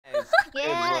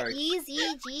work. Easy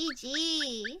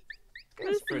GG.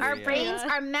 Our brains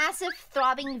are massive,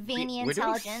 throbbing, veiny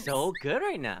intelligence. We're doing so good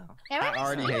right now. Yeah, I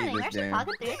already hate this game. We're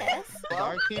through this.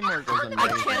 Our teamwork was I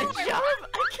amazing. can't jump.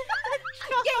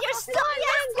 Yeah, you're still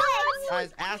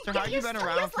Guys, Aster, how you been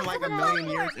around for like a million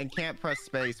years and can't press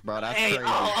space, bro? That's Hey, crazy.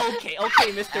 oh,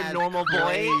 okay, Mr. That's Normal Boy.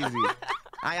 crazy.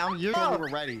 You're the one who were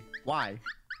ready. Why?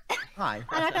 Hi.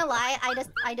 I'm not gonna lie, I just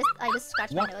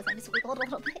scratched my nose and just wiggled a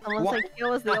little bit. Almost like Gil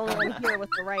was the only one here with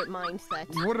the right mindset.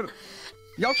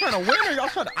 Y'all trying to win or y'all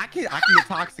trying to... I can get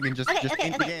toxic and just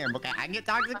end the game. Okay, I can get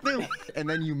toxic too. And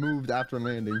then you moved after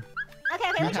landing. Okay,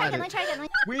 let me try again.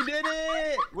 We did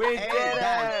it! We did it!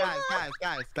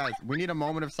 Guys, we need a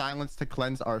moment of silence to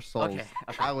cleanse our souls. Okay.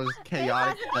 That was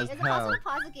chaotic as hell.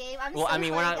 Pause the game. Well, I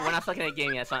mean, we're not stuck in a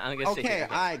game yet, so I'm gonna stick Okay, it.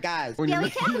 alright, guys. Yeah, we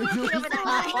can't communicate over that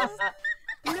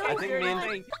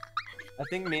line. I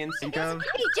think me and He Cinco.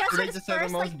 just read just his said the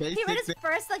first, most like, basic he read his thing.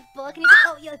 first, like, book, and he's like,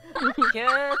 oh, yeah.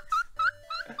 Get.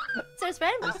 Just So it's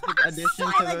very addition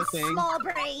to the thing. small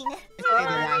brain.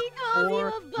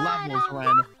 Four levels,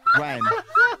 Ren,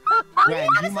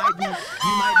 you might be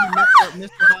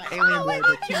Mr. Hot Alien Boy,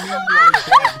 but to me you are dead.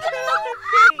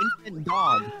 Infant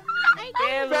dog.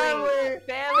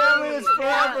 Family is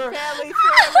forever. Family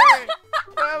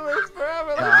is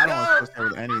forever. No, I don't want to play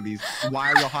with any of these.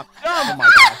 Why are you hop? Oh my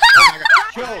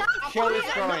god. Show is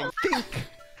throwing. Think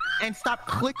and stop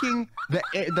clicking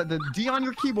the D on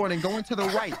your keyboard and going to the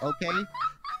right, okay?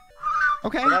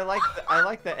 Okay. But I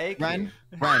like the A key. Ren,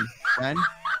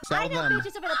 sell I know them.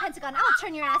 bitches over the Pentagon. I'll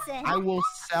turn your ass in. I will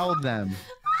sell them.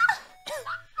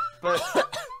 But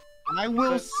I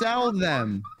will sell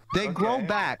them. They grow Okay.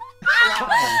 back.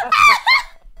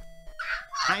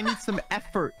 I need some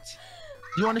effort.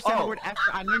 Do you understand the word effort?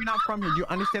 I know you're not from here. Do you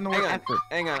understand the word effort?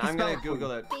 Hang on, I'm gonna Spell it for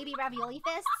Google it. Baby ravioli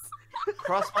fists.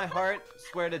 Cross my heart,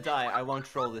 swear to die. I won't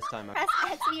troll this time. Press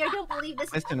X me. I don't believe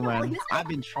this. Listen, Ren, I've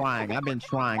been trying. I even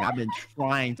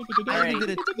did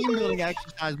a team building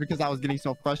exercise because I was getting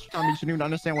so frustrated. You shouldn't even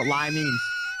understand what lie means.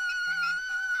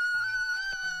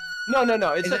 No,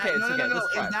 it's Is okay. that- It's no, okay. no,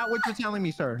 Let's try. Is that what you're telling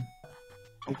me, sir?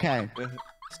 Okay.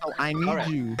 So I need Alright.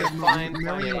 you. Fine,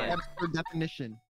 Marionette fine. expert definition.